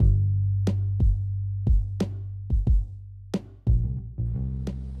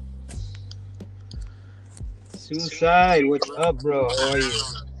Suicide, what's up, bro? How are you?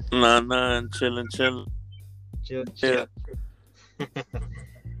 Nah, chilling, chilling. Chill, Yeah. chill.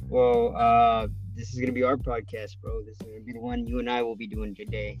 Well, this is gonna be our podcast, bro. This is gonna be the one you and I will be doing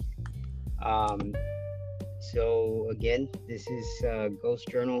today. Um, so again, this is Ghost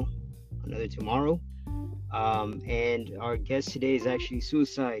Journal, another tomorrow. And our guest today is actually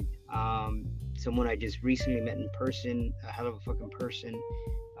Suicide. Someone I just recently met in person, a hell of a fucking person.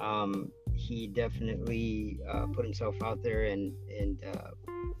 He definitely put himself out there and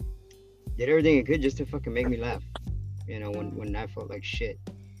did everything he could just to fucking make me laugh. When I felt like shit.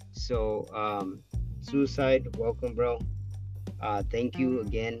 So, Suicide, welcome, bro. Thank you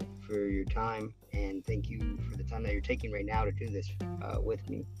again for your time, and thank you for the time that you're taking right now to do this with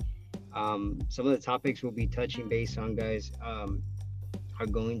me. Some of the topics we'll be touching base on, guys, are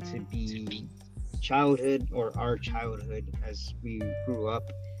going to be childhood or our childhood as we grew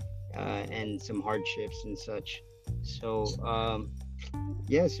up, and some hardships and such. So,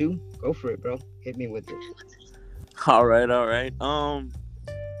 yeah, Sue, go for it, bro. Hit me with it. All right.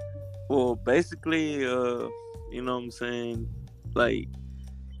 Well, basically, what I'm saying, like,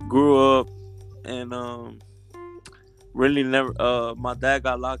 grew up and really never. My dad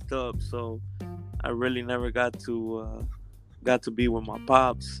got locked up, so I really never got to be with my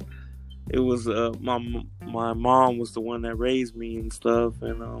pops. It was my mom was the one that raised me and stuff,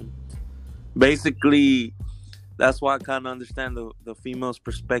 and basically that's why I kind of understand the female's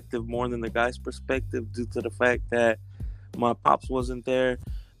perspective more than the guy's perspective due to the fact that my pops wasn't there.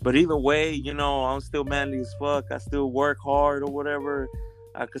 But either way, I'm still manly as fuck. I still work hard or whatever.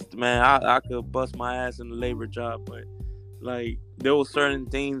 I could bust my ass in a labor job, but like there were certain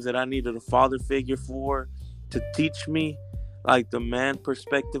things that I needed a father figure for to teach me, like the man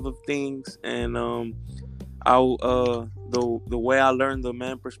perspective of things. And the way I learned the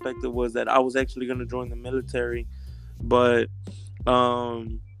man perspective was that I was actually gonna join the military, but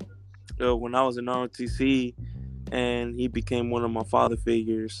um when I was in ROTC, and he became one of my father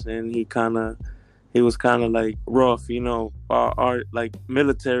figures, and he was kind of like rough, our like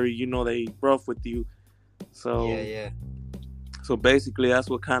military, they rough with you. Yeah, So yeah. so basically that's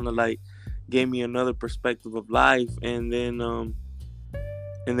what kind of like gave me another perspective of life. And then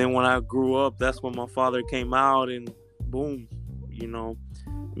when I grew up, that's when my father came out, and boom, you know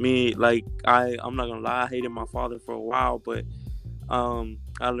me, like, I'm not gonna lie, I hated my father for a while, but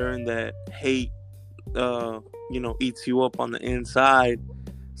I learned that hate eats you up on the inside.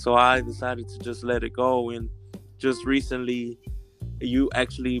 So I decided to just let it go. And just recently, you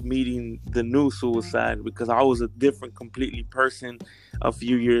actually meeting the new Suicide, because I was a different, completely person a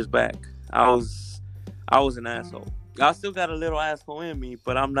few years back. I was I was an asshole. I still got a little asshole in me,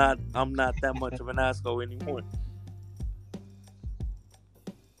 but I'm not that much of an asshole anymore.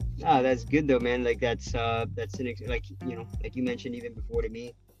 Ah, that's good though, man. Like that's like like you mentioned even before to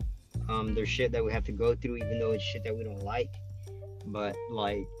me. There's shit that we have to go through, even though it's shit that we don't like. But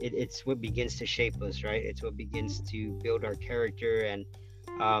like it's what begins to shape us, right? It's what begins to build our character, and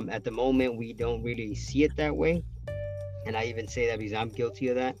at the moment we don't really see it that way. And I even say that because I'm guilty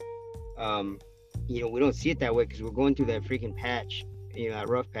of that. Um, we don't see it that way because we're going through that freaking patch, that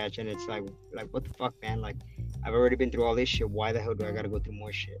rough patch, and it's like what the fuck, man? Like I've already been through all this shit. Why the hell do I gotta go through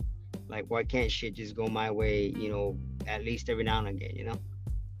more shit? Like why can't shit just go my way? At least every now and again.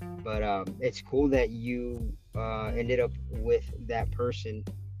 But it's cool that you ended up with that person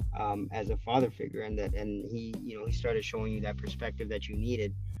as a father figure, and he started showing you that perspective that you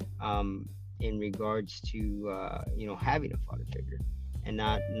needed, in regards to having a father figure, and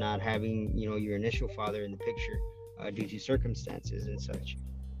not having your initial father in the picture due to circumstances and such.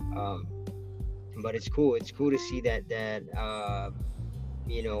 Um, but it's cool. It's cool to see that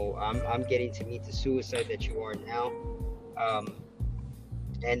I'm getting to meet the Suicide that you are now. Um,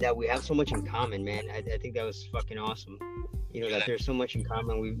 and that we have so much in common, man. I think that was fucking awesome. That there's so much in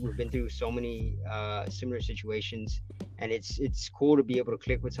common. We've been through so many similar situations, and it's cool to be able to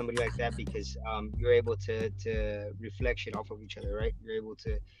click with somebody like that, because you're able to reflect shit off of each other, right? You're able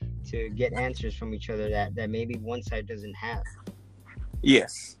to get answers from each other that maybe one side doesn't have.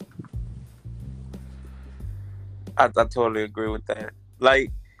 Yes, I totally agree with that.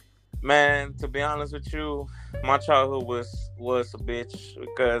 Like, man, to be honest with you, my childhood was a bitch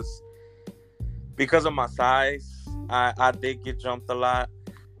because of my size. I did get jumped a lot.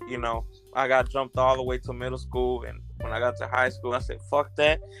 You know, I got jumped all the way to middle school, and when I got to high school, I said, "Fuck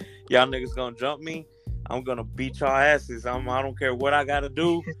that, y'all niggas gonna jump me. I'm gonna beat y'all asses. I don't care what I gotta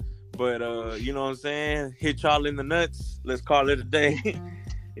do, but you know what I'm saying? Hit y'all in the nuts. Let's call it a day."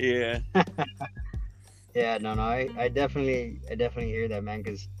 Yeah. Yeah, no, I definitely hear that, man,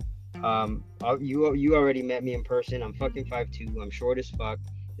 because You already met me in person. I'm fucking 5'2". I'm short as fuck,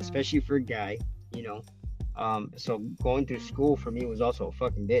 especially for a guy. You know. So going through school for me was also a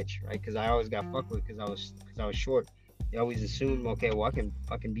fucking bitch, right? Because I always got fucked with because I was short. They always assume, okay, well I can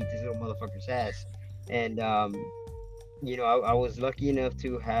fucking beat this little motherfucker's ass, and I was lucky enough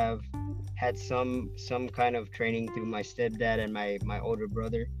to have had some kind of training through my stepdad and my older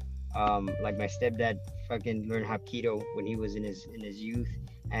brother. Like my stepdad fucking learned Hapkido when he was in his youth,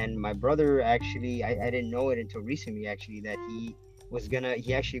 and my brother actually I didn't know it until recently actually that he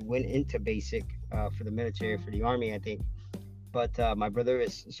actually went into basic for the military for the army I think. But my brother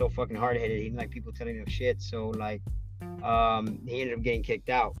is so fucking hard headed. He didn't like people telling him shit. So like he ended up getting kicked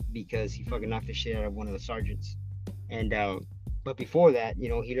out because he fucking knocked the shit out of one of the sergeants. And but before that,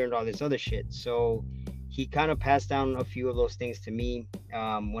 he learned all this other shit. So he kind of passed down a few of those things to me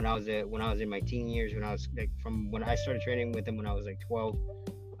when I was in my teen years, when I was like from when I started training with him when I was like 12.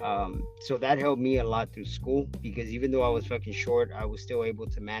 So that helped me a lot through school because even though I was fucking short, I was still able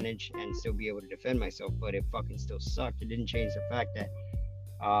to manage and still be able to defend myself. But it fucking still sucked. It didn't change the fact that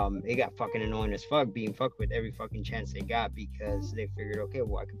it got fucking annoying as fuck being fucked with every fucking chance they got because they figured, okay,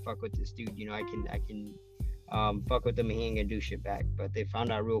 well I can fuck with this dude, I can fuck with them and he ain't gonna do shit back. But they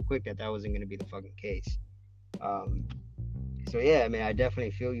found out real quick that that wasn't gonna be the fucking case. Um, so yeah, I mean, I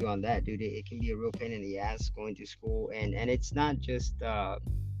definitely feel you on that, dude. It can be a real pain in the ass going to school, and it's not just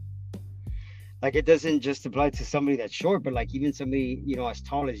like it doesn't just apply to somebody that's short, but like even somebody as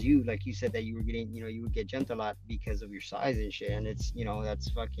tall as you, like you said that you were getting, you would get jumped a lot because of your size and shit, and it's that's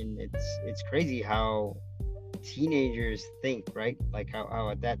fucking it's crazy how teenagers think, right? Like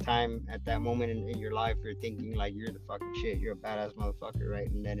how at that time, at that moment in your life, you're thinking like you're the fucking shit, you're a badass motherfucker, right?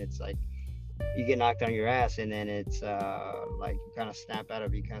 And then it's like you get knocked on your ass, and then it's like you kind of snap out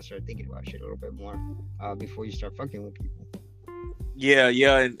of it, you kind of start thinking about shit a little bit more before you start fucking with people. Yeah,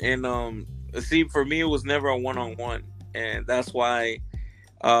 yeah, and see, for me, it was never a one on one, and that's why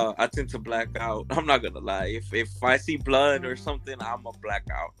I tend to black out. I'm not gonna lie. If I see blood or something, I'm a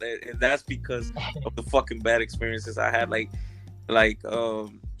blackout, and that's because of the fucking bad experiences I had. Like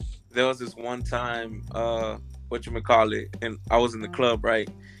there was this one time, what you call it, and I was in the club, right,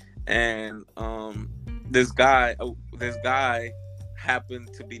 and this guy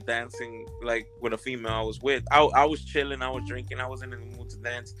happened to be dancing like with a female I was with. I was chilling, I was drinking, I wasn't in the mood to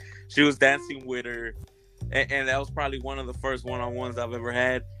dance. She was dancing with her, and that was probably one of the first one-on-ones I've ever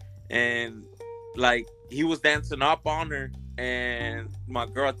had. And like he was dancing up on her, and my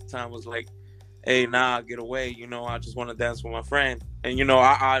girl at the time was like, "Hey, nah, get away! I just want to dance with my friend." And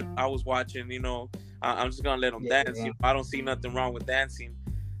I was watching. I'm just gonna let him Yeah, dance. yeah, I don't see nothing wrong with dancing.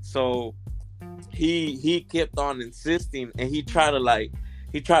 So he kept on insisting, and he tried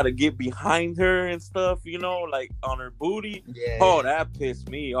to get behind her and stuff, like on her booty. Oh, yeah, that pissed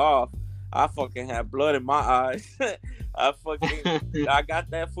me off. I fucking had blood in my eyes. I fucking yeah. I got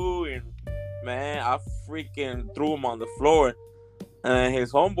that food, and man, I freaking threw him on the floor. And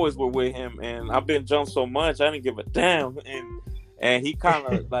his homeboys were with him, and I've been jumped so much I didn't give a damn. And he kind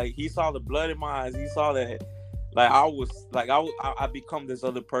of like he saw the blood in my eyes. He saw that like I was like I become this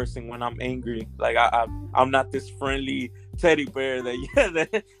other person when I'm angry. Like I'm not this friendly teddy bear that yeah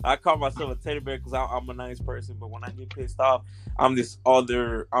that I call myself a teddy bear because I'm a nice person, but when I get pissed off, I'm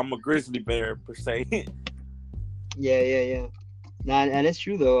a grizzly bear per se. Yeah, yeah, yeah. Nah, and it's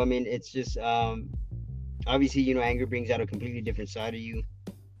true though. I mean, it's just obviously, anger brings out a completely different side of you.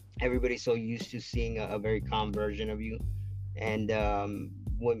 Everybody's so used to seeing a very calm version of you, and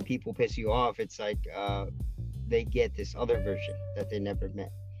when people piss you off, it's like they get this other version that they never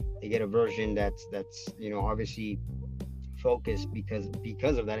met. They get a version that's obviously focused because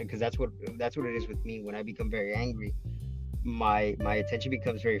of that, because that's what it is with me. When I become very angry, my attention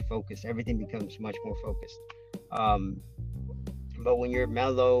becomes very focused. Everything becomes much more focused. Um, but when you're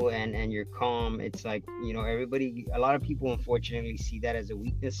mellow and you're calm, it's like a lot of people unfortunately see that as a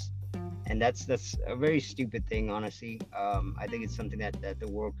weakness, and that's a very stupid thing, honestly. I think it's something that the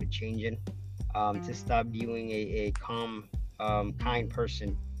world could change in, to stop viewing a calm, kind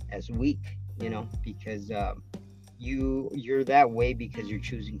person as weak, because you're that way because you're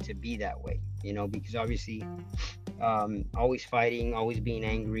choosing to be that way, because obviously always fighting, always being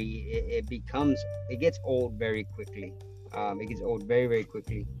angry, it gets old very quickly. It gets old very, very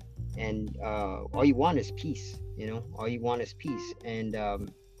quickly, and all you want is peace. All you want is peace, and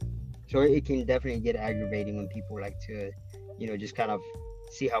so it can definitely get aggravating when people like to, just kind of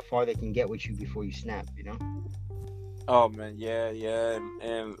see how far they can get with you before you snap. Oh man, yeah, yeah,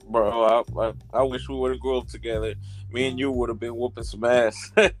 and bro, I wish we would have grew up together. Me and you would have been whooping some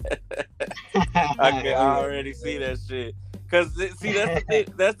ass. I Hell can I yeah, already see man. that shit. Cause see, that's the thing.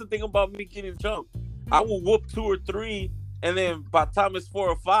 That's the thing about me getting jumped. I will whoop two or three, and then by the time it's four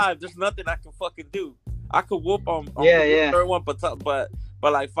or five, there's nothing I can fucking do. I could whoop on Yeah, the yeah. third one, but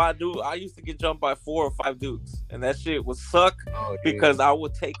like five dudes, I used to get jumped by four or five dudes, and that shit would suck Oh, dude. because I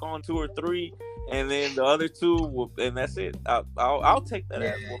would take on two or three, and then the other two, and that's it. I'll take that Yeah,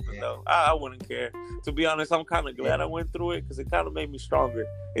 ass whooping yeah, though. I wouldn't care. To be honest, I'm kind of yeah. glad I went through it because it kind of made me stronger.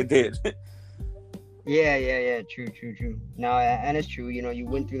 It did. Yeah, yeah, yeah. True, true, true. No, and it's true. You know, you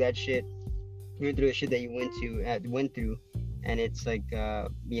went through that shit. You went through the shit that you went through, and it's like,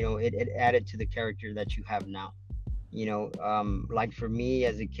 it added to the character that you have now. Like for me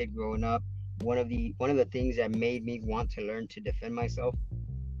as a kid growing up, one of the things that made me want to learn to defend myself,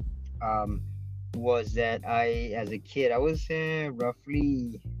 um, was that as a kid, I was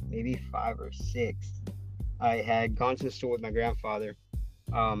roughly maybe 5 or 6. I had gone to the store with my grandfather,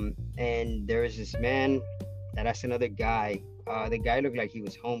 and there was this man that asked another guy. The guy looked like he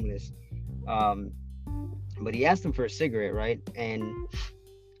was homeless, um, but he asked him for a cigarette, right? And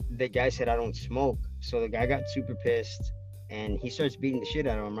the guy said, "I don't smoke." So the guy got super pissed, and he starts beating the shit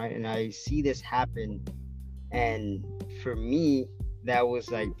out of him, right? And I see this happen, and for me, that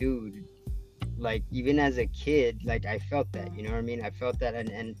was like, dude, like even as a kid, like I felt that, you know what I mean? I felt that,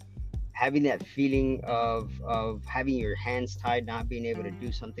 and having that feeling of having your hands tied, not being able to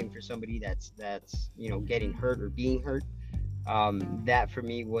do something for somebody that's getting hurt or being hurt. That for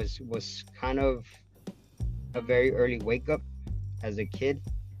me was kind of a very early wake up as a kid,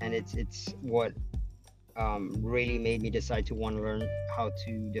 and it's what really made me decide to want to learn how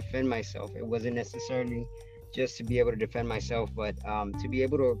to defend myself. It wasn't necessarily just to be able to defend myself, but to be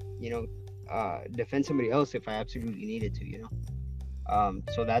able to defend somebody else if I absolutely needed to.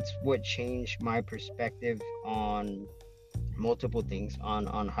 So that's what changed my perspective on multiple things,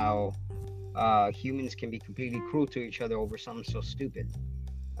 on how humans can be completely cruel to each other over something so stupid.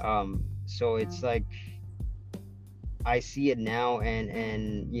 So it's like I see it now,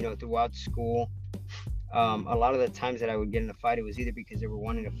 and throughout school, a lot of the times that I would get in a fight, it was either because they were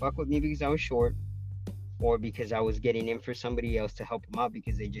wanting to fuck with me because I was short, or because I was getting in for somebody else to help them out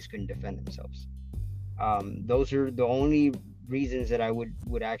because they just couldn't defend themselves. Those are the only reasons that I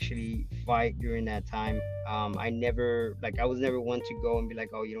would actually fight during that time. I was never one to go and be like,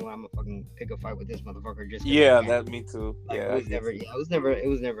 oh, you know what, I'm gonna fucking pick a fight with this motherfucker just because I Yeah, can. that me too. Like Yeah, I get you. it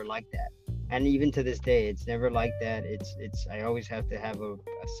was never like that. And even to this day, it's never like that. I always have to have a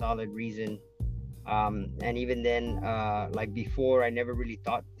solid reason. And even then, like before, I never really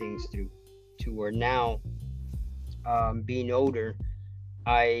thought things through. To where now, being older,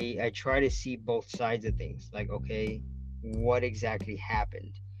 I try to see both sides of things. Like, okay, what exactly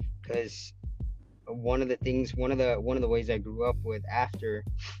happened? Because one of the ways I grew up with after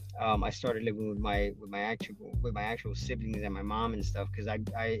I started living with my actual siblings and my mom and stuff, because I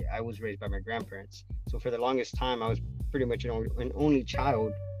was raised by my grandparents. So for the longest time, I was pretty much an only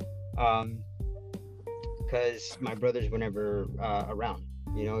child, because my brothers were never around.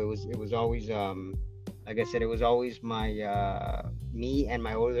 It was always, like I said, it was always my me and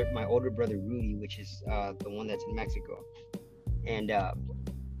my older brother Rudy, which is the one that's in Mexico, and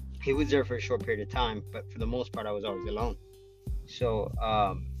he was there for a short period of time, but for the most part, I was always alone. So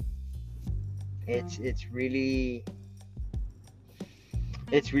it's really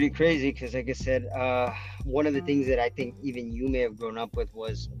crazy because, like I said, one of the things that I think even you may have grown up with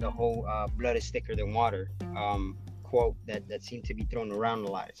was the whole "blood is thicker than water" quote that seemed to be thrown around a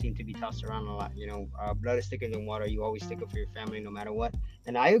lot. It seemed to be tossed around a lot. Blood is thicker than water. You always stick up for your family no matter what.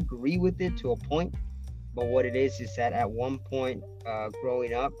 And I agree with it to a point. But what it is that at one point,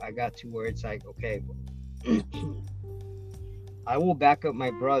 growing up, I got to where it's like, okay, I will back up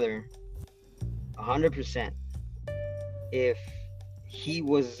my brother 100% if he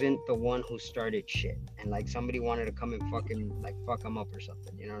wasn't the one who started shit, and like somebody wanted to come and fucking like fuck him up or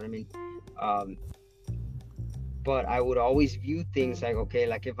something. You know what I mean? Um, but I would always view things like, okay,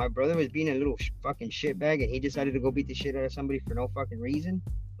 like if my brother was being a little fucking shitbag and he decided to go beat the shit out of somebody for no fucking reason,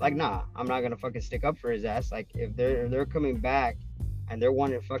 like, nah, I'm not gonna fucking stick up for his ass. Like, if they're coming back and they're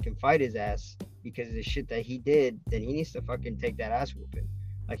wanting to fucking fight his ass because of the shit that he did, then he needs to fucking take that ass whooping.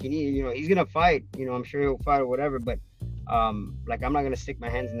 Like, he's gonna fight. I'm sure he'll fight or whatever. But like, I'm not gonna stick my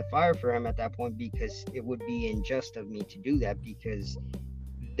hands in the fire for him at that point, because it would be unjust of me to do that, because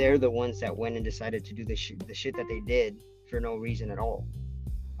they're the ones that went and decided to do the shit that they did for no reason at all.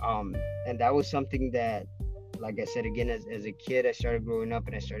 And that was something that, like I said again, as a kid, I started growing up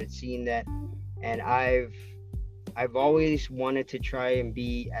and I started seeing that, and I've always wanted to try and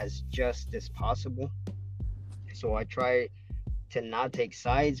be as just as possible. So I try to not take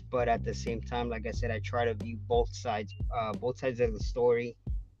sides, but at the same time, like I said, I try to view both sides of the story,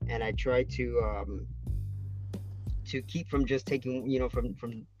 and I try to keep from just taking,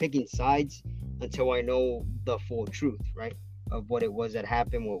 from picking sides until I know the full truth, right, of what it was that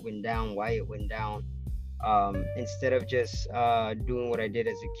happened, what went down, why it went down. Instead of just doing what I did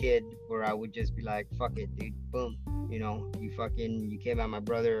as a kid, where I would just be like, "Fuck it, dude, boom, you came at my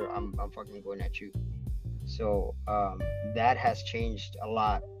brother, I'm fucking going at you." So that has changed a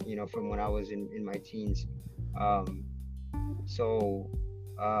lot, from when I was in my teens. Um, so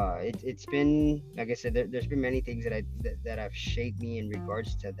it's been, like I said, there's been many things that have shaped me in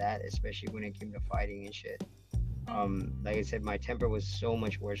regards to that, especially when it came to fighting and shit. Like I said, my temper was so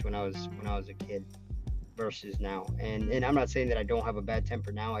much worse when I was a kid versus now. And I'm not saying that I don't have a bad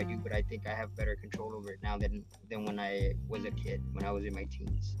temper now. I do, but I think I have better control over it now than when I was a kid, when I was in my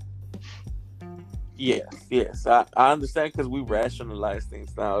teens. Yes, yes, I understand because we rationalize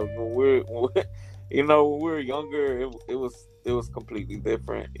things now. When we were younger, it was completely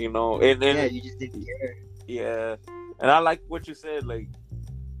different, Yeah, and you just didn't care. yeah, and I like what you said. Like,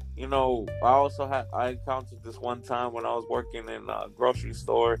 I encountered this one time when I was working in a grocery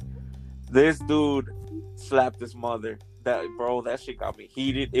store. This dude slapped his mother. That shit got me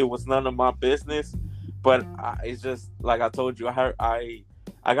heated. It was none of my business, but it's just like I told you. I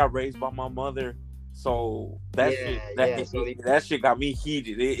got raised by my mother, so that Yeah, shit yeah. So that shit got me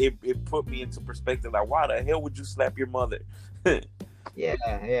heated. It put me into perspective. Like, why the hell would you slap your mother? yeah,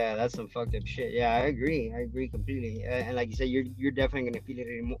 yeah, that's some fucked up shit. Yeah, I agree. I agree completely. And like you said, you're definitely gonna feel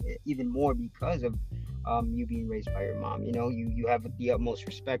it even more because of you being raised by your mom. You have the utmost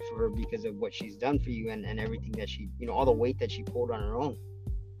respect for her because of what she's done for you, and everything that all the weight that she pulled on her own.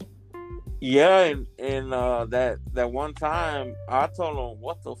 Yeah, and that one time I told him,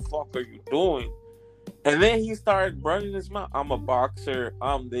 "What the fuck are you doing?" And then he started running his mouth. I'm a boxer.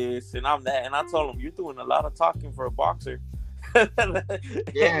 I'm this and I'm that. And I told him, "You're doing a lot of talking for a boxer." and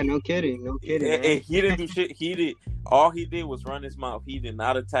Yeah, no kidding, no kidding, right? he didn't do shit. All he did was run his mouth. He did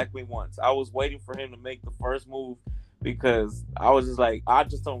not attack me once. I was waiting for him to make the first move because I was just like, I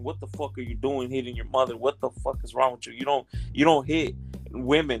just told him, "What the fuck are you doing hitting your mother? What the fuck is wrong with you? You don't hit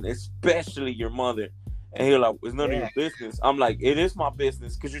women, especially your mother." And he was like, "It's none of Yeah, your business." I'm like, "It is my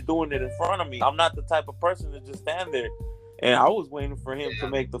business because you're doing it in front of me. I'm not the type of person to just stand there." And I was waiting for him to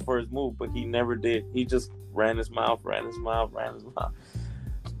make the first move, but he never did. He just ran his mouth, ran his mouth, ran his mouth.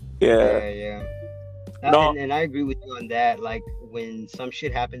 Yeah. yeah, yeah. No. And I agree with you on that. Like when some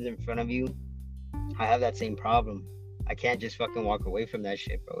shit happens in front of you, I have that same problem. I can't just fucking walk away from that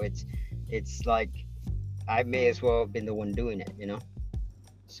shit, bro. It's like I may as well have been the one doing it.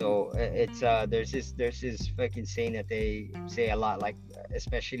 So it's there's this fucking saying that they say a lot, like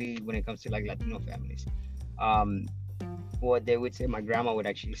especially when it comes to like Latino families. Um, what they would say, my grandma would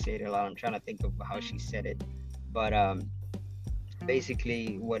actually say it a lot. I'm trying to think of how she said it, but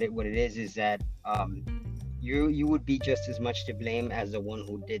basically what it is that you would be just as much to blame as the one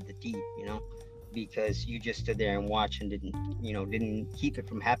who did the deed, because you just stood there and watched and didn't keep it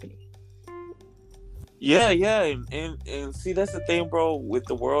from happening. Yeah, yeah, and see that's the thing, bro. With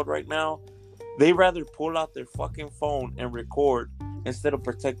the world right now, they rather pull out their fucking phone and record instead of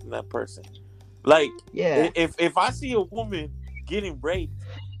protecting that person. Like, Yeah, if I see a woman getting raped,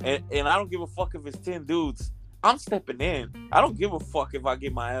 and I don't give a fuck if it's 10 dudes, I'm stepping in. I don't give a fuck if I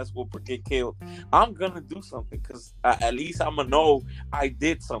get my ass whooped or get killed. I'm gonna do something because at least I'm gonna know I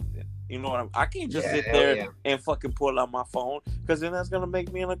did something. You know what I can't just yeah, sit hell there yeah, and fucking pull out my phone because then that's gonna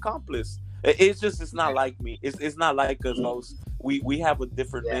make me an accomplice. It's not like me. It's not like us, host. We have a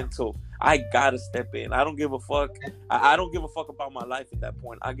different yeah. mental. I gotta step in. I don't give a fuck. I don't give a fuck about my life at that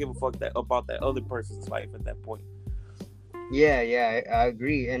point. I give a fuck about that other person's life at that point. Yeah, yeah, I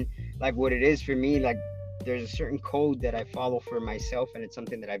agree. And like what it is for me, like there's a certain code that I follow for myself, and it's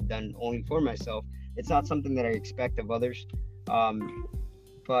something that I've done only for myself. It's not something that I expect of others. Um,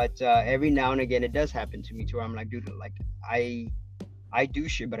 but every now and again, it does happen to me too. Where I'm like, dude, like I I do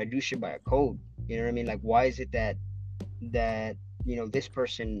shit, but I do shit by a code. You know what I mean? Like, why is it that this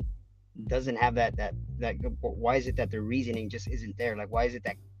person doesn't have that? Why is it that their reasoning just isn't there? Like, why is it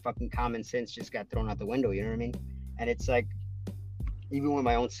that fucking common sense just got thrown out the window? You know what I mean? And it's like even with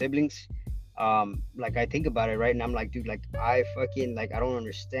my own siblings, like I think about it, right? And I'm like, dude, like I fucking like I don't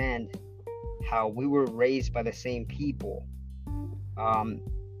understand how we were raised by the same people, um,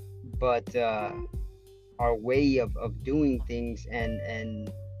 but our way of doing things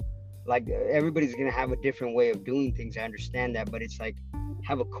and like everybody's gonna have a different way of doing things. I understand that, but it's like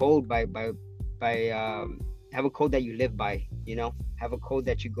have a code by have a code that you live by. Have a code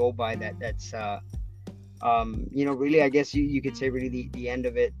that you go by that's Really, I guess you could say really the end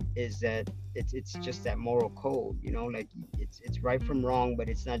of it is that it's just that moral code, like it's right from wrong, but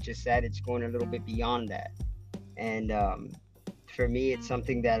it's not just that, it's going a little bit beyond that. And for me, it's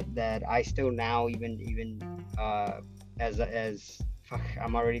something that I still now, even as fuck,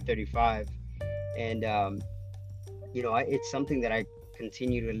 I'm already 35. And it's something that I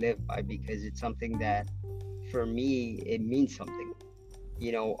continue to live by, because it's something that for me it means something.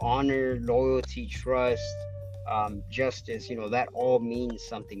 Honor, loyalty, trust, justice, that all means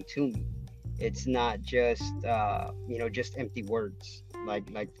something to me. It's not just empty words,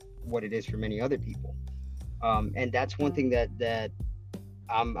 like what it is for many other people. And that's one thing that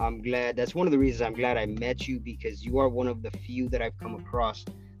I'm glad. That's one of the reasons I'm glad I met you, because you are one of the few that I've come across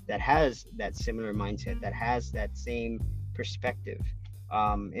that has that similar mindset, that has that same perspective,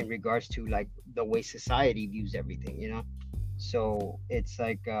 in regards to like the way society views everything. So it's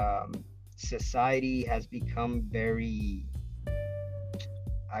like, society has become very,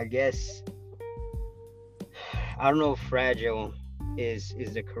 I guess, I don't know if fragile is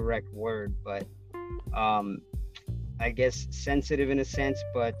the correct word, but um, I guess sensitive in a sense,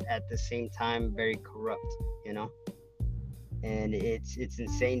 but at the same time very corrupt, you know. And it's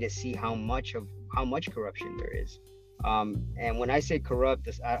insane to see how much corruption there is. And when I say corrupt,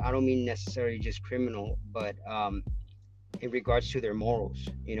 I don't mean necessarily just criminal, but in regards to their morals.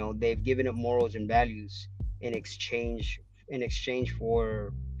 They've given up morals and values in exchange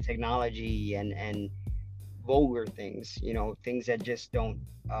for technology and vulgar things. Things that just don't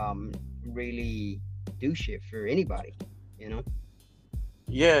really do shit for anybody. You know.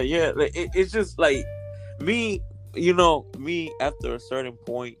 Yeah, yeah. It's just like me. Me after a certain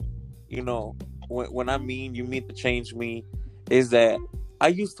point. When I mean you mean to change me, is that I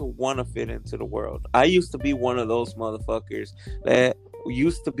used to want to fit into the world. I used to be one of those motherfuckers that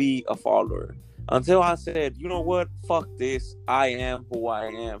used to be a follower. Until I said, you know what, fuck this. I am who I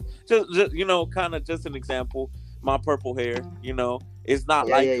am. Just kind of just an example. My purple hair, it's not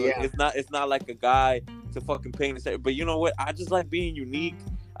Yeah, like yeah, yeah, it's not like a guy to fucking paint his hair. But you know what? I just like being unique.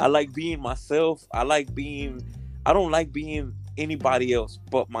 I like being myself. I don't like being anybody else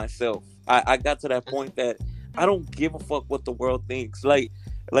but myself. I got to that point that I don't give a fuck what the world thinks. I've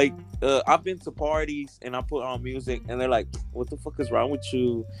been to parties and I put on music and they're like, "What the fuck is wrong with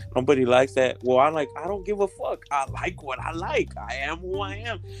you? Nobody likes that." Well, I'm like, I don't give a fuck. I like what I like. I am who I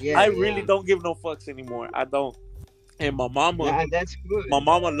am. yeah, I really yeah. don't give no fucks anymore. I don't. And Nah, that's my good.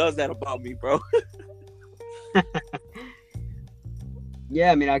 mama loves that about me, bro.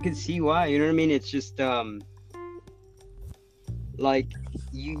 Yeah, I mean, I can see why. You know what I mean? It's just like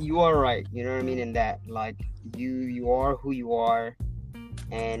you are right. You know what I mean? In that, like, you are who you are,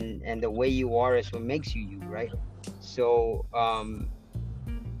 and the way you are is what makes you, right? So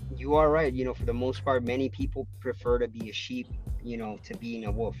you are right. For the most part, many people prefer to be a sheep, to being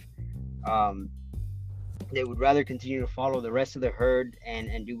a wolf. Um, they would rather continue to follow the rest of the herd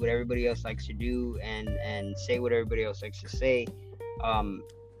and do what everybody else likes to do, and say what everybody else likes to say, um,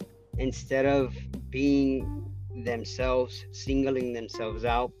 instead of being themselves, singling themselves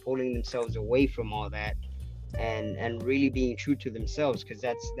out, pulling themselves away from all that, and really being true to themselves. Because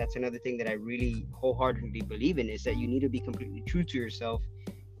that's another thing that I really wholeheartedly believe in, is that you need to be completely true to yourself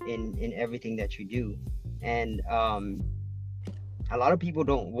in everything that you do. And a lot of people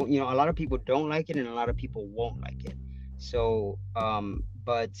don't, a lot of people don't like it, and a lot of people won't like it. So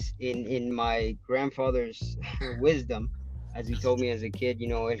but in my grandfather's wisdom, as he told me as a kid,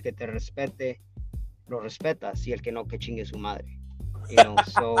 el que te respete lo respetas, y el que no, que chingue su madre.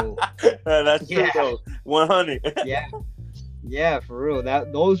 So That's true yeah, though. 100. yeah, yeah, for real.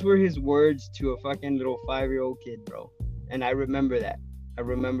 Those were his words to a fucking little 5-year-old kid, bro. And I remember that. I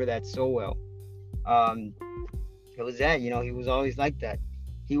remember that so well. Um, it was that, he was always like that.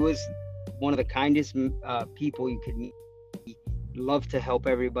 He was one of the kindest people you could meet. He loved to help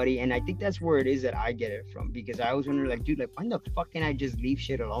everybody, and I think that's where it is that I get it from, because I always wonder, like, dude, like, why the fuck can I just leave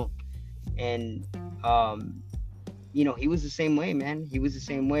shit alone? And um, he was the same way, man. He was the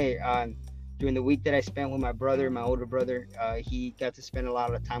same way. During the week that I spent with my brother, my older brother, he got to spend a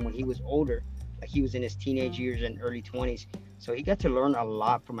lot of time when he was older. Like, he was in his teenage years and early 20s. So he got to learn a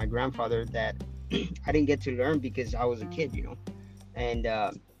lot from my grandfather that I didn't get to learn because I was a kid. And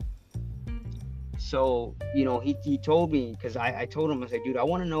so, he told me, because I told him, I said, dude, I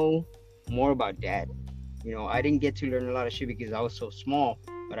want to know more about dad. I didn't get to learn a lot of shit because I was so small,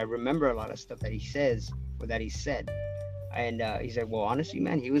 but I remember a lot of stuff that he says, or that he said. And he's like, well, honestly,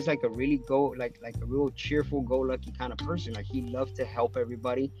 man, he was like a really like a real cheerful, go lucky kind of person. Like, he loved to help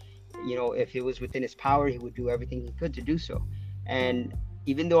everybody. If it was within his power, he would do everything he could to do so. And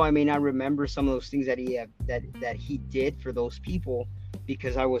even though I may not remember some of those things that he did for those people,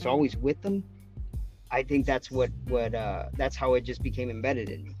 because I was always with them. I think that's that's how it just became embedded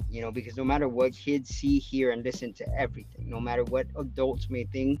in me, because no matter what kids see, hear, and listen to everything, no matter what adults may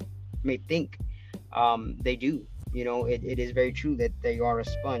think, they do. It is very true that they are a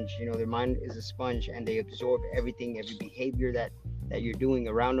sponge. Their mind is a sponge, and they absorb everything, every behavior that you're doing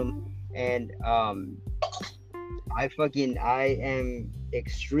around them. And I am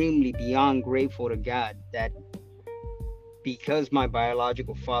extremely beyond grateful to God that, because my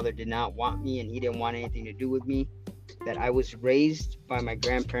biological father did not want me and he didn't want anything to do with me, that I was raised by my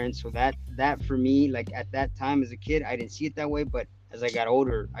grandparents. So that for me, like at that time as a kid, I didn't see it that way, but as I got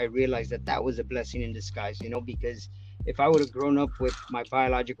older, I realized that that was a blessing in disguise, because if I would have grown up with my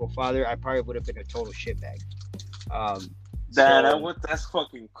biological father, I probably would have been a total shitbag. Um, so That's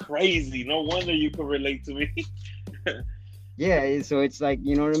fucking crazy. No wonder you can relate to me. yeah, so it's like,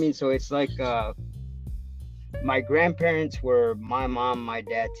 you know what I mean? So it's like, my grandparents were my mom, my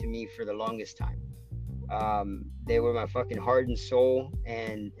dad to me for the longest time. They were my fucking heart and soul,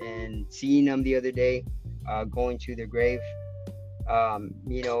 and seeing them the other day, going to their grave,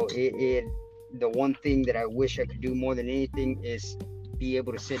 the one thing that I wish I could do more than anything is be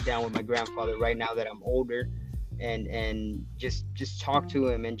able to sit down with my grandfather right now that I'm older, and just talk to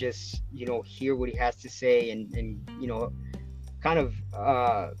him, and just hear what he has to say, and kind of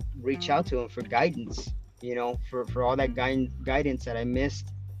reach out to him for guidance, for all that guidance that I missed,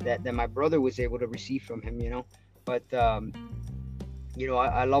 that my brother was able to receive from him. But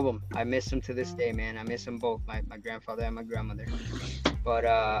I love them. I miss them to this day, man. I miss them both, my grandfather and my grandmother. But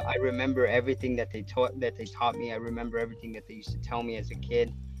I remember everything that they taught me. I remember everything that they used to tell me as a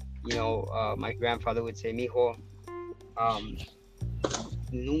kid. My grandfather would say, "Mijo, um,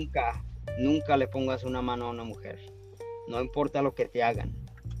 nunca le pongas una mano a una mujer. No importa lo que te hagan.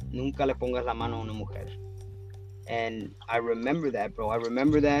 Nunca le pongas la mano a una mujer." And I remember that, bro. I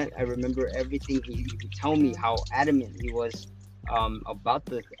remember that. I remember everything he would tell me, how adamant he was, about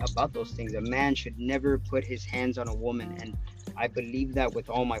those things. A man should never put his hands on a woman, and I believe that with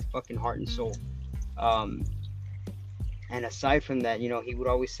all my fucking heart and soul. Um, and aside from that, he would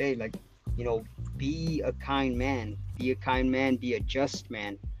always say, like, be a kind man, be a kind man, be a just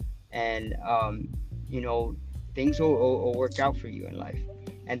man, and you know, things will work out for you in life.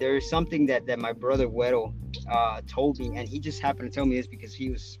 And there is something that my brother Weddle told me, and he just happened to tell me this because he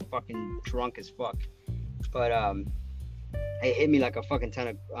was fucking drunk as fuck. But it hit me like a fucking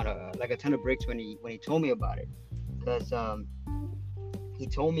like a ton of bricks when he told me about it, because he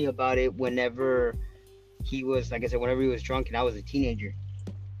told me about it whenever he was, like I said, whenever he was drunk, and I was a teenager.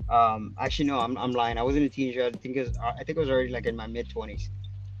 Actually, no, I'm lying. I wasn't a teenager. I think I was already like in my mid 20s,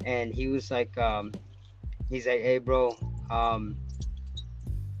 and he was like, he's like, "Hey, bro, um,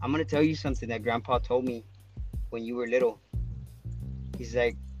 I'm gonna tell you something that Grandpa told me when you were little." He's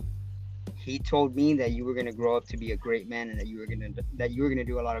like, he told me that you were gonna grow up to be a great man, and that you were gonna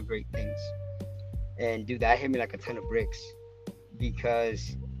do a lot of great things. And dude, that hit me like a ton of bricks,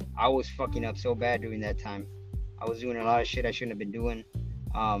 because I was fucking up so bad during that time. I was doing a lot of shit I shouldn't have been doing.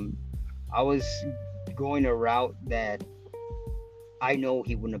 Um, I was going a route that I know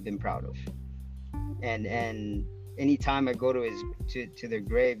he wouldn't have been proud of. And anytime I go to their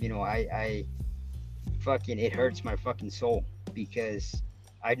grave, I fucking, it hurts my fucking soul, because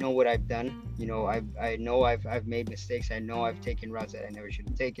I know what I've done. I know I've made mistakes. I know I've taken routes that I never should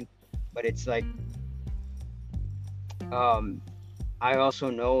have taken. But it's like, um, I also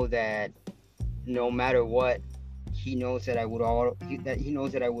know that no matter what, he knows that he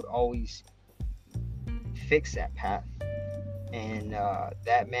knows that I would always fix that path. And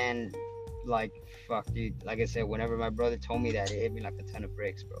that man, like, fuck, dude. Like I said, whenever my brother told me that, it hit me like a ton of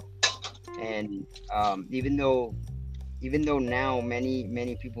bricks, bro. And even though now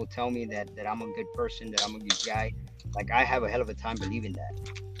many people tell me that I'm a good person, that I'm a good guy, like, I have a hell of a time believing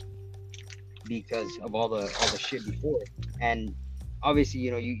that, because of all the shit before. And obviously,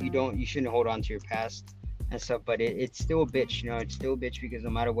 you shouldn't hold on to your past and stuff, but it's still a bitch. It's still a bitch, because no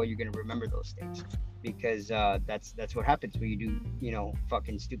matter what, you're gonna remember those things, because that's what happens when you do,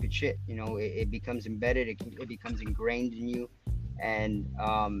 fucking stupid shit. It becomes embedded, it becomes ingrained in you. And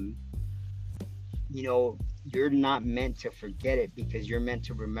you're not meant to forget it, because you're meant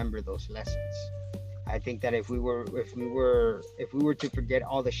to remember those lessons. I think that if we were to forget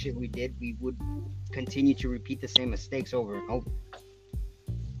all the shit we did, we would continue to repeat the same mistakes over and over.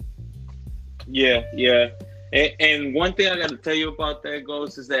 Yeah, yeah. And one thing I got to tell you about that,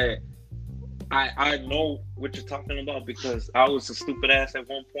 Ghost, is that I know what you're talking about, because I was a stupid ass at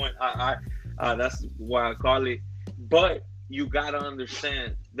one point. That's why I call it. But you gotta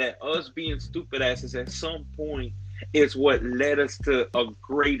understand that us being stupid asses at some point is what led us to a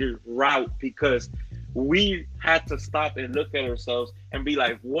greater route, because we had to stop and look at ourselves and be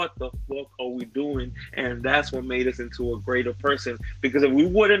like, what the fuck are we doing? And that's what made us into a greater person. Because if we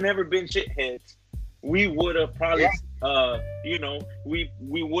would have never been shitheads, we would have Yeah, probably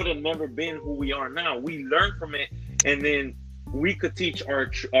we would have never been who we are now. We learned from it, and then we could teach our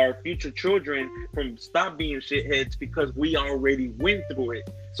future children from stop being shitheads, because we already went through it.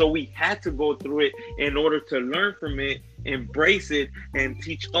 So we had to go through it in order to learn from it, embrace it, and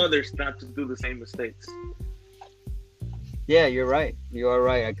teach others not to do the same mistakes. yeah, you're right. You are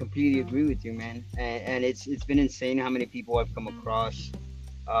right. I completely agree with you, man. And it's been insane how many people I've come across,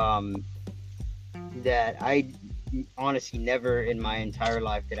 um, that I honestly never in my entire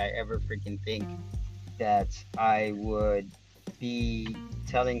life did I ever freaking think that I would be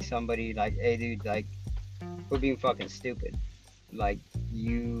telling somebody like, "Hey, dude, like, we're being fucking stupid. Like,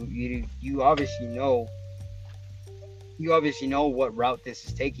 you obviously know what route this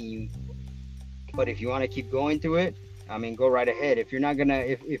is taking you. But if you want to keep going through it, I mean, go right ahead. If you're not gonna,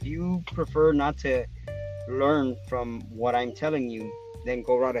 if you prefer not to learn from what I'm telling you, then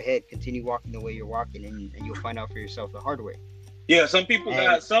go right ahead. Continue walking the way you're walking, and you'll find out for yourself the hard way." Yeah, some people And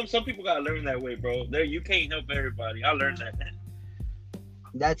got some people got to learn that way, bro. There, you can't help everybody. I learned that.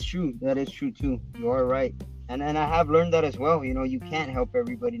 that's true. That is true too. You are right. And I have learned that as well. You know, you can't help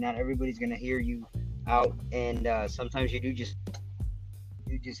everybody. Not everybody's gonna hear you out, and sometimes you just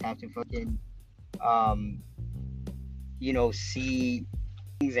have to fucking um see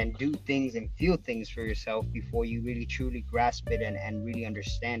things and do things and feel things for yourself before you really truly grasp it and really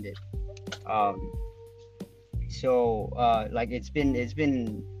understand it. Um, so like it's been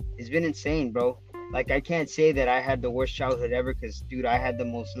insane, bro. Like I can't say that I had the worst childhood ever, because dude, I had the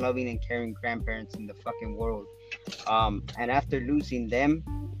most loving and caring grandparents in the fucking world. And after losing them,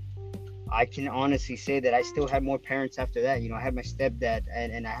 I can honestly say that I still had more parents after that. You know, I had my stepdad,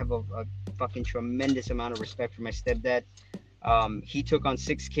 and I have a fucking tremendous amount of respect for my stepdad. He took on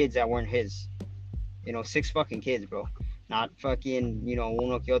 6 kids that weren't his. You know, 6 fucking kids, bro. Not fucking,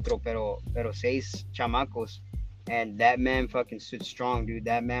 uno que otro, pero 6 chamacos. And that man fucking stood strong, dude.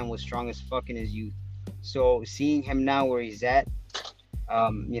 That man was strong as fucking his youth. So seeing him now where he's at,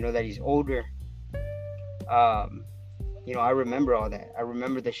 that he's older, um, I remember all that. I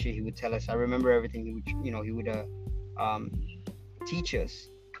remember the shit he would tell us. I remember everything he would um, teach us,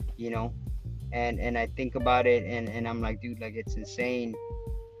 you know. And I think about it, and I'm like, dude, like it's insane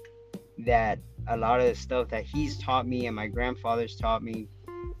that a lot of the stuff that he's taught me and my grandfather's taught me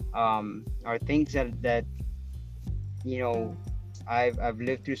are things that you know I've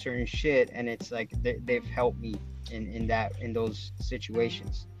lived through certain shit, and it's like they've helped me in those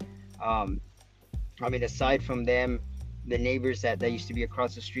situations. um I mean, aside from them, the neighbors that used to be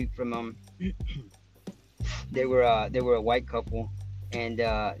across the street from them, they were a white couple, and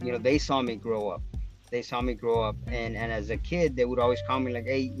they saw me grow up. And as a kid, they would always call me like,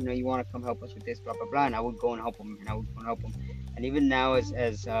 "Hey, you want to come help us with this, blah blah blah," and I would go and help them, and I would go and help them. And even now, as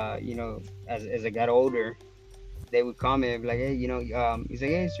I got older, they would call me and be like, "Hey, he's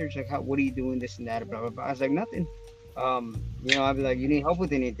like, hey, Serge, like, what are you doing, this and that, blah blah blah." I was like, "Nothing." I'd be like, "You need help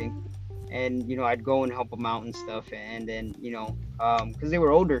with anything?" And I'd go and help them out and stuff. And then because they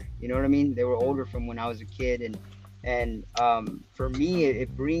were older, you know what I mean, they were older from when I was a kid. And for me,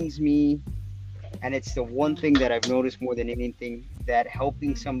 it brings me, and it's the one thing that I've noticed more than anything, that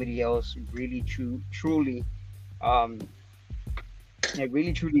helping somebody else really truly, um it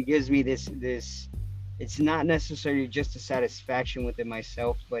really truly gives me this. It's not necessarily just a satisfaction within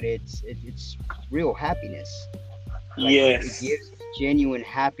myself, but it's real happiness. Like it Yes. gives genuine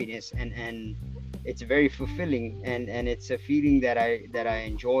happiness, and it's very fulfilling, and it's a feeling that I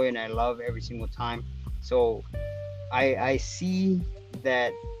enjoy and I love every single time. So I see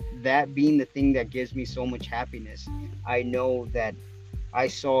that being the thing that gives me so much happiness. I know that I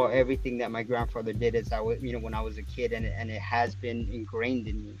saw everything that my grandfather did as I was, when I was a kid, and it has been ingrained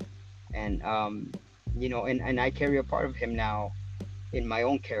in me. And and I carry a part of him now in my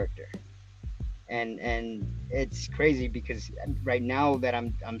own character. And it's crazy because right now that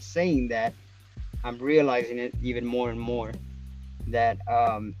I'm saying that, I'm realizing it even more and more, that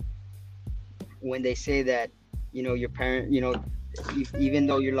when they say that, your parent, even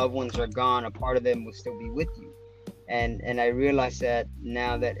though your loved ones are gone, a part of them will still be with you. And I realize that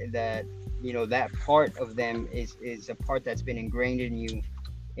now, that that part of them is a part that's been ingrained in you,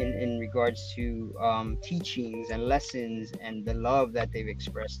 in regards to teachings and lessons and the love that they've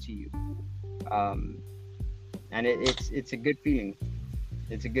expressed to you. um, and it's a good feeling.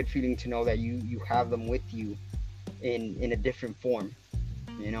 It's a good feeling to know that you have them with you, in a different form,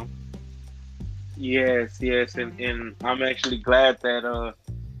 you know. Yes, yes, and I'm actually glad that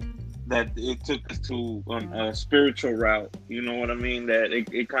that it took us to a spiritual route. You know what I mean? That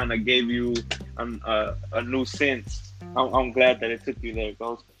it kind of gave you a new sense. I'm glad that it took you there,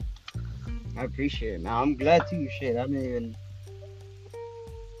 Ghost. I appreciate it, man. I'm glad to. Shit, I didn't even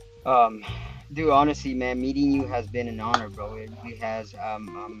um dude, honestly, man, meeting you has been an honor, bro. It really has.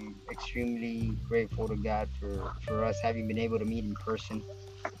 I'm extremely grateful to God for us having been able to meet in person,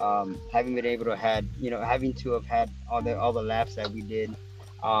 having been able to had, having to have had all the laughs that we did.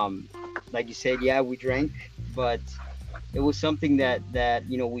 um like you said, yeah, we drank, but it was something that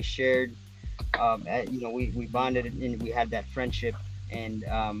we shared. We bonded and we had that friendship, and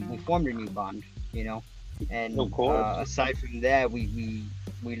we formed a new bond, you know. Of And course. aside from that, we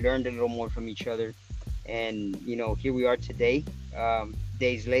learned a little more from each other, and here we are today,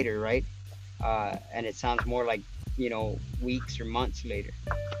 days later, right? And it sounds more like weeks or months later,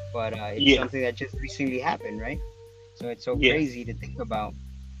 but it's Yes, something that just recently happened, right? So it's so yes, crazy to think about.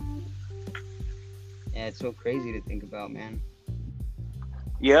 Yeah, it's so crazy to think about, man.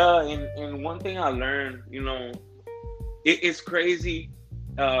 yeah. And one thing I learned, it's crazy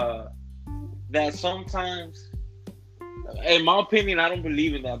uh, that sometimes, in my opinion, I don't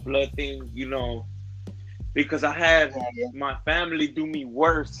believe in that blood thing. Because I had Yeah, yeah. my family do me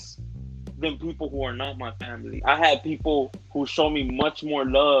worse than people who are not my family. I had people who show me much more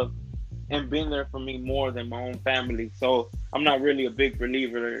love and been there for me more than my own family. So I'm not really a big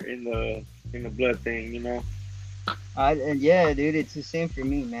believer in the blood thing. And yeah, dude, it's the same for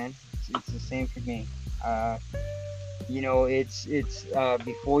me, man. It's the same for me. Uh, it's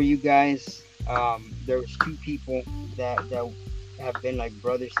before you guys. There was two people that have been like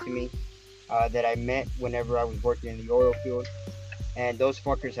brothers to me. That I met whenever I was working in the oil field, and those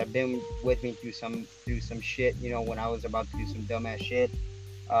fuckers have been with me through some shit. When I was about to do some dumbass shit.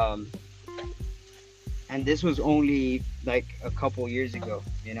 Um, and this was only like a couple years ago.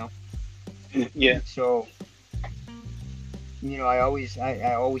 Yeah. So I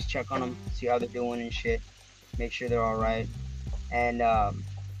always check on them, see how they're doing and shit, make sure they're all right. And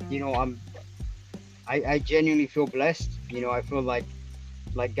you know, I genuinely feel blessed. I feel like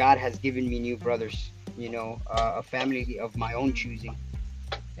God has given me new brothers. A family of my own choosing.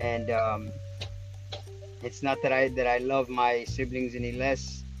 And it's not that I love my siblings any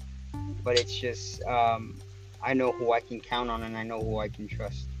less, but it's just I know who I can count on and I know who I can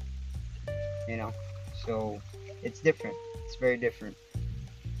trust. You know, so it's different. It's very different.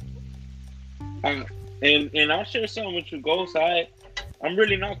 Um, and I'll share something with you, Ghost. I'm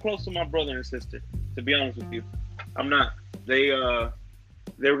really not close to my brother and sister, to be honest with you. I'm not.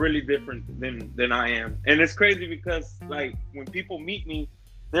 They're really different than I am. And it's crazy because like when people meet me,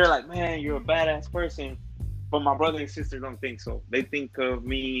 they're like, "Man, you're a badass person." But my brother and sister don't think so. They think of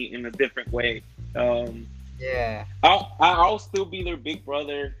me in a different way. Um, Yeah, I'll still be their big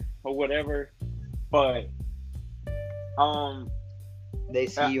brother or whatever, but um, they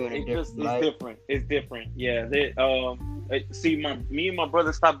see you in a it just different it's light. different. It's different. Yeah. See, me and my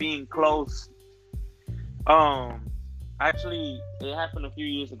brother stopped being close. Um, Actually, it happened a few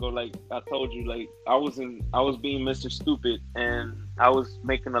years ago. Like I told you, like I was being Mr. Stupid, and I was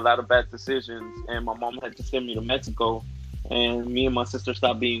making a lot of bad decisions, and my mom had to send me to Mexico, and me and my sister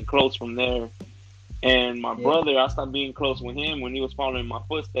stopped being close from there. And my Yeah, brother, I stopped being close with him when he was following my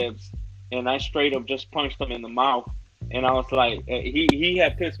footsteps, and I straight up just punched him in the mouth. And I was like, he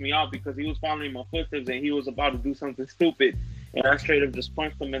had pissed me off because he was following my footsteps and he was about to do something stupid, and I straight up just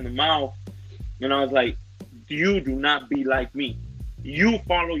punched him in the mouth. And I was like, you do not be like me. You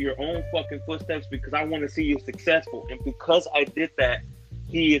follow your own fucking footsteps because I want to see you successful. And because I did that,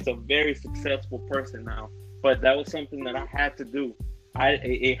 he is a very successful person now. But that was something that I had to do.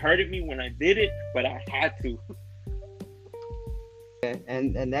 It hurted me when I did it, but I had to.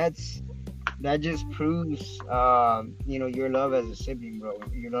 and that just proves your love as a sibling, bro.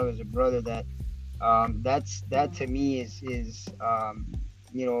 Your love as a brother. That to me is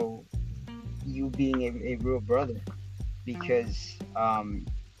you know you being a real brother, because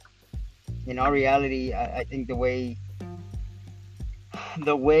in our reality, I think the way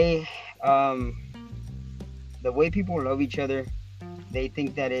um the way people love each other, they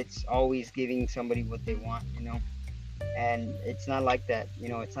think that it's always giving somebody what they want. And it's not like that.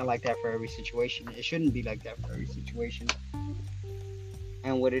 It's not like that for every situation. It shouldn't be like that for every situation.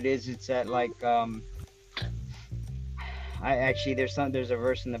 And what it is, it's that, like, I actually, there's a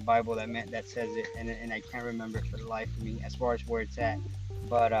verse in the Bible that says it, and I can't remember for the life of me as far as where it's at.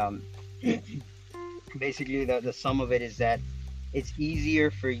 But basically, the sum of it is that it's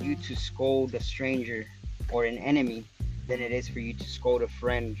easier for you to scold a stranger or an enemy than it is for you to scold a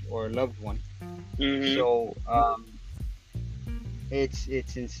friend or a loved one. Mhm. So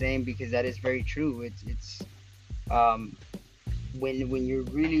it's insane because that is very true. It's um, when you're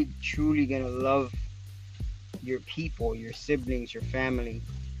really truly gonna love your people, your siblings, your family,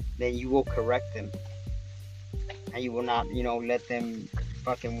 then you will correct them, and you will not, let them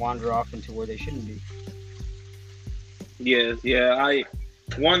fucking wander off into where they shouldn't be. Yes, yeah.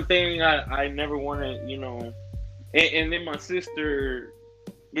 One thing I never want to, and then my sister,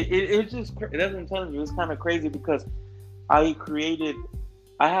 it just, it doesn't tell you, it's kind of crazy because I created,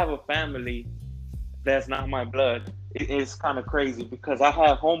 I have a family that's not my blood. It's kind of crazy because I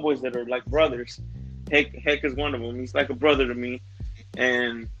have homeboys that are like brothers. Heck is one of them. He's like a brother to me,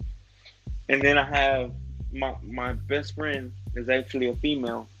 and then I have my best friend is actually a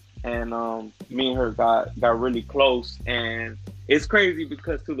female, and me and her got really close, and it's crazy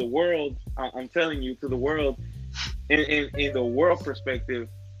because to the world, I'm telling you, to the world, in the world perspective,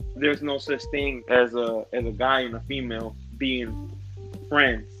 there's no such thing as a guy and a female being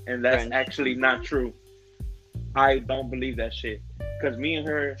friends, and that's Friends. actually not true. I don't believe that shit. Cause me and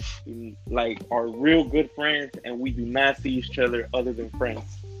her, like, are real good friends, and we do not see each other other than friends.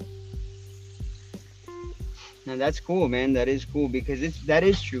 And that's cool, man. That is cool because that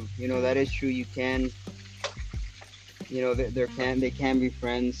is true. That is true. You can, they can be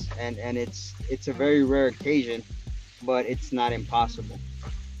friends, and it's a very rare occasion, but it's not impossible.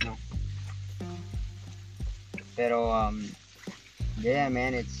 You know. Pero yeah,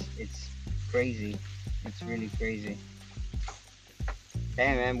 man, it's crazy. It's really crazy.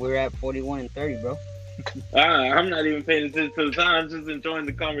 Hey, man, we're at 41 and 30, bro. I'm not even paying attention to the time. I'm just enjoying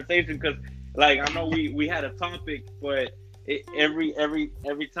the conversation because, like, I know we had a topic, but every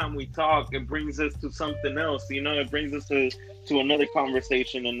time we talk, it brings us to something else. It brings us to another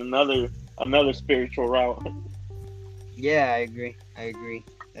conversation and another spiritual route. Yeah, I agree. I agree.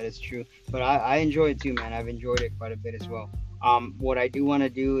 That is true. But I enjoy it too, man. I've enjoyed it quite a bit as well. What I do want to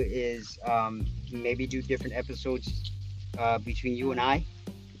do is maybe do different episodes between you and I,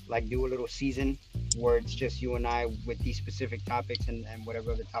 like do a little season where it's just you and I with these specific topics, and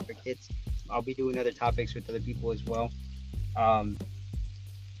whatever other topic hits. I'll be doing other topics with other people as well. Um,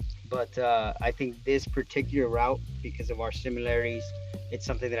 but I think this particular route, because of our similarities, it's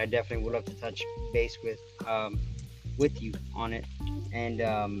something that I definitely would love to touch base with you on it, and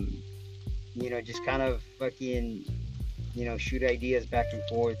just kind of fucking shoot ideas back and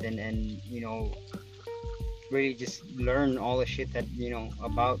forth, and really just learn all the shit that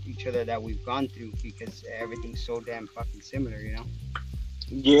about each other that we've gone through, because everything's so damn fucking similar.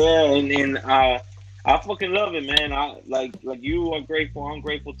 Yeah, and I fucking love it, man. I like you are grateful. I'm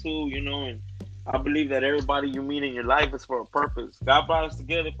grateful too, and I believe that everybody you meet in your life is for a purpose. God brought us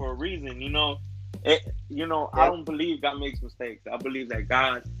together for a reason, I Yep. don't believe God makes mistakes. I believe that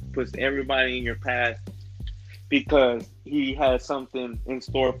God puts everybody in your path because He has something in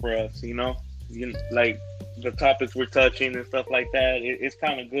store for us. Like the topics we're touching and stuff like that. It's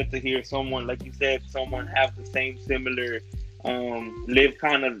kind of good to hear someone, like you said, someone have the same similar, live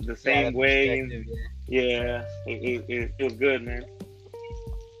kind of the Yeah, same that way, and perspective. Yeah. yeah, it feels good, man.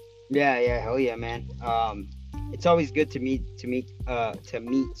 Yeah, yeah, hell yeah, man. It's always good to meet,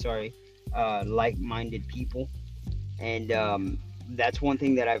 sorry, like-minded people, and that's one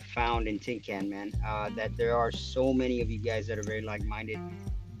thing that I've found in Tin Can, man. That there are so many of you guys that are very like-minded,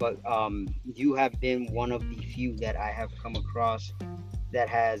 but you have been one of the few that I have come across that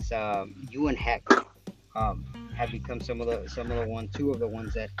has you and Heck have become two of the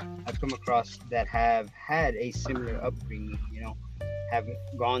ones that I've come across that have had a similar upbringing. Have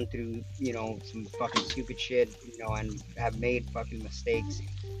gone through some fucking stupid shit, and have made fucking mistakes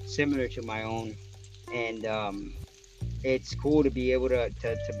similar to my own, and it's cool to be able to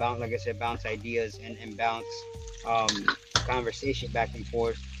bounce, like I said, bounce ideas, and bounce conversation back and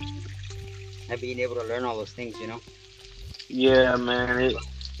forth, and being able to learn all those things. Yeah, man.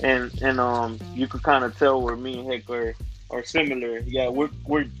 You could kind of tell where me and Hick are similar. Yeah,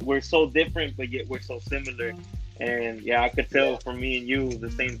 we're so different, but yet we're so similar. And yeah, I could tell Yeah. from me and you the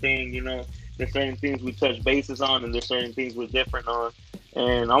same thing. There's certain things we touch bases on, and there's certain things we're different on.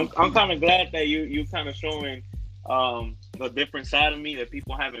 And I'm kind of glad that you kind of showing a different side of me that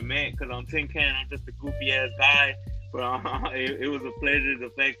people haven't met. Because on Tin Can, I'm just a goofy ass guy. But it was a pleasure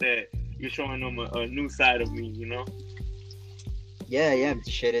the fact that you're showing them a new side of me. Yeah, yeah,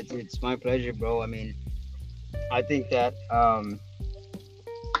 shit. It's my pleasure, bro. I mean, I think that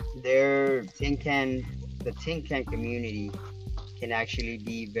their the Tin Can community can actually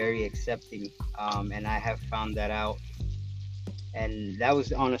be very accepting, and I have found that out and that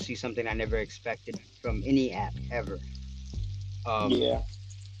was honestly something I never expected from any app ever. Um, Yeah.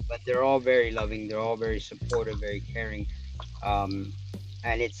 but they're all very loving. They're all very supportive, very caring. Um,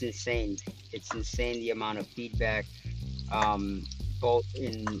 and it's insane. It's insane the amount of feedback, um, both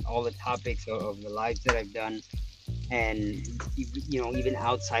in all the topics of the lives that I've done, and even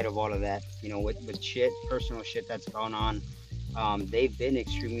outside of all of that, with shit, personal shit that's gone on. They've been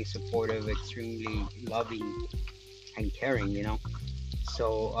extremely supportive, extremely loving and caring.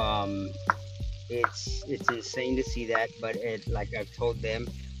 So it's insane to see that, but like I've told them,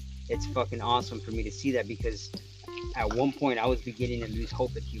 it's fucking awesome for me to see that, because at one point I was beginning to lose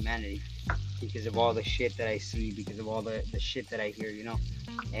hope of humanity because of all the shit that I see, because of all the shit that I hear.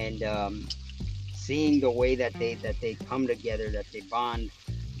 And seeing the way that they come together, that they bond,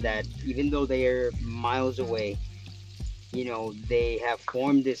 that even though they are miles away, they have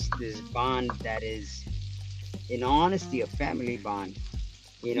formed this bond that is, in honesty, a family bond.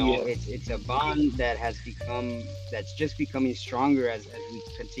 Yeah. It's a bond that's just becoming stronger as we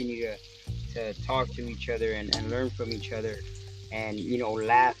continue to talk to each other and learn from each other, and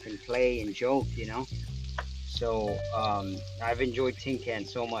laugh and play and joke. So I've enjoyed Tin Can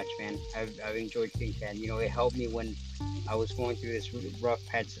so much, man. I've enjoyed Tin Can. It helped me when I was going through this rough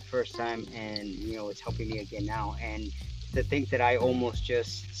patch the first time, and it's helping me again now. And to think that I almost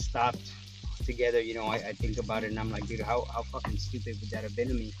just stopped together, I think about it and I'm like, dude, how fucking stupid would that have been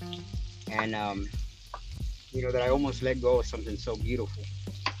to me? And that I almost let go of something so beautiful.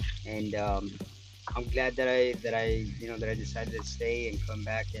 And I'm glad that I decided to stay and come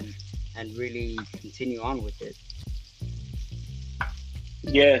back and really continue on with it.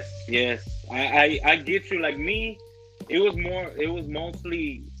 Yes, yes. I get you. Like me, it was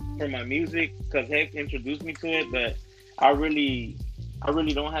mostly for my music because Heck introduced me to it, but I really, I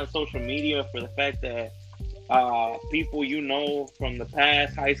really don't have social media for the fact that people from the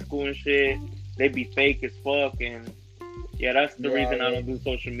past, high school and shit, they be fake as fuck, and yeah, that's the Yeah, reason I yeah, don't do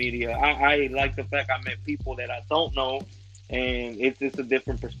social media. I like the fact I met people that I don't know, and it's a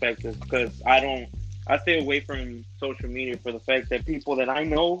different perspective because I stay away from social media for the fact that people that I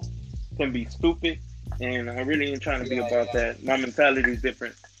know can be stupid, and I really ain't trying to be about yeah, that. My mentality is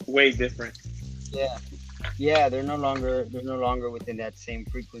different, way different. yeah, yeah. They're no longer within that same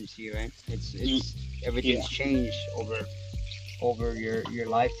frequency, right? Y- It's Yeah, everything's changed over your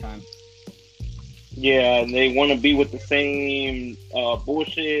lifetime. yeah, and they want to be with the same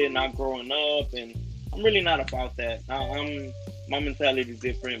bullshit, not growing up, and I'm really not about that. My mentality is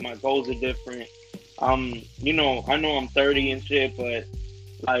different. My goals are different. I know I'm 30 and shit, but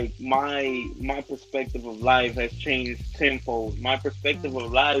like my perspective of life has changed tenfold. My perspective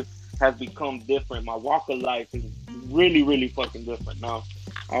of life has become different. My walk of life is really, really fucking different now.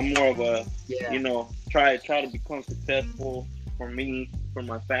 I'm more of a, Yeah, try to become successful for me, for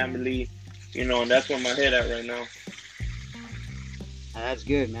my family, and that's where my head at right now. and that's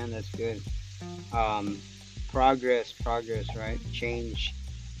good, man. That's good. Um, progress, right? Change.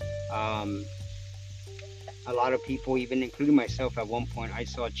 Um, a lot of people, even including myself, at one point, I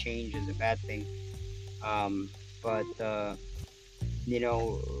saw change as a bad thing. But you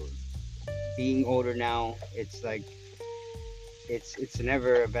know, being older now, it's like it's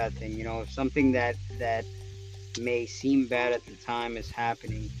never a bad thing. If something that may seem bad at the time is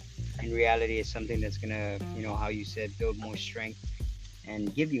happening, in reality, it's something that's gonna, how you said, build more strength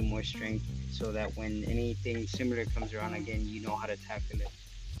and give you more strength, so that when anything similar comes around again, you know how to tackle it.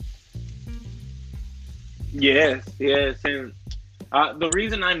 Yes, yes, and the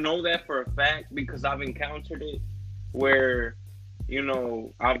reason I know that for a fact because I've encountered it where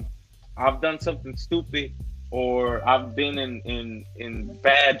I've done something stupid or I've been in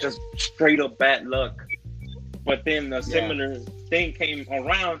bad, just straight up bad luck, but then a Yeah, similar thing came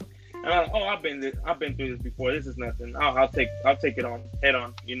around, and I'm like, oh, I've been through this before. This is nothing. I'll take it on head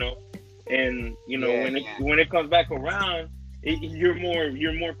on, and yeah, yeah, when it comes back around, you're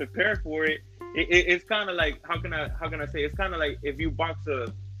more prepared for it. It's kind of like how can I say? It's kind of like if you box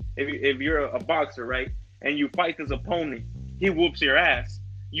if you're a boxer, right, and you fight this opponent, he whoops your ass.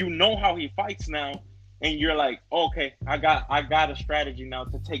 You know how he fights now, and you're like, okay, I got a strategy now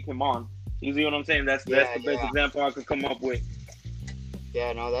to take him on. You see what I'm saying? That's yeah, the best yeah, example I could come up with.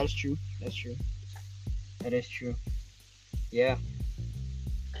 yeah. No, that's true. That's true. That is true. Yeah.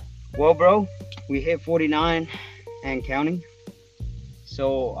 Well, bro, we hit 49 and counting.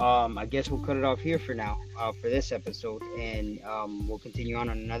 So I guess we'll cut it off here for now, for this episode, and we'll continue on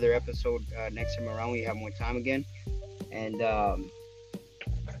another episode next time around. We have more time again, and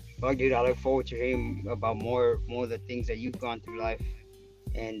fuck, dude, I look forward to hearing about more of the things that you've gone through life,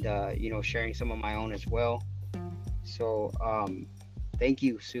 and sharing some of my own as well. So thank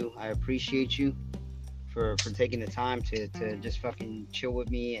you, Sue. I appreciate you for taking the time to just fucking chill with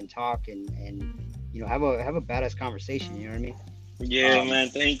me and talk and have a badass conversation. You know what I mean? Yeah, Um, man.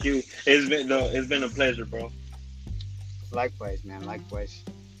 Thank you. It's been a pleasure, bro. Likewise, man. Likewise.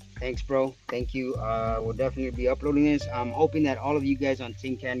 Thanks, bro. Thank you. We'll definitely be uploading this. I'm hoping that all of you guys on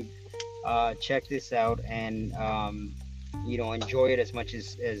Tin Can check this out and enjoy it as much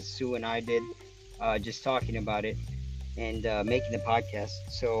as Sue and I did, just talking about it and making the podcast.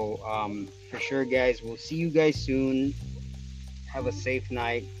 So for sure, guys, we'll see you guys soon. Have a safe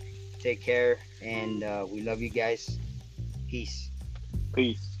night. Take care, and we love you guys. Peace.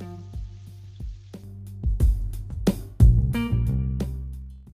 Peace.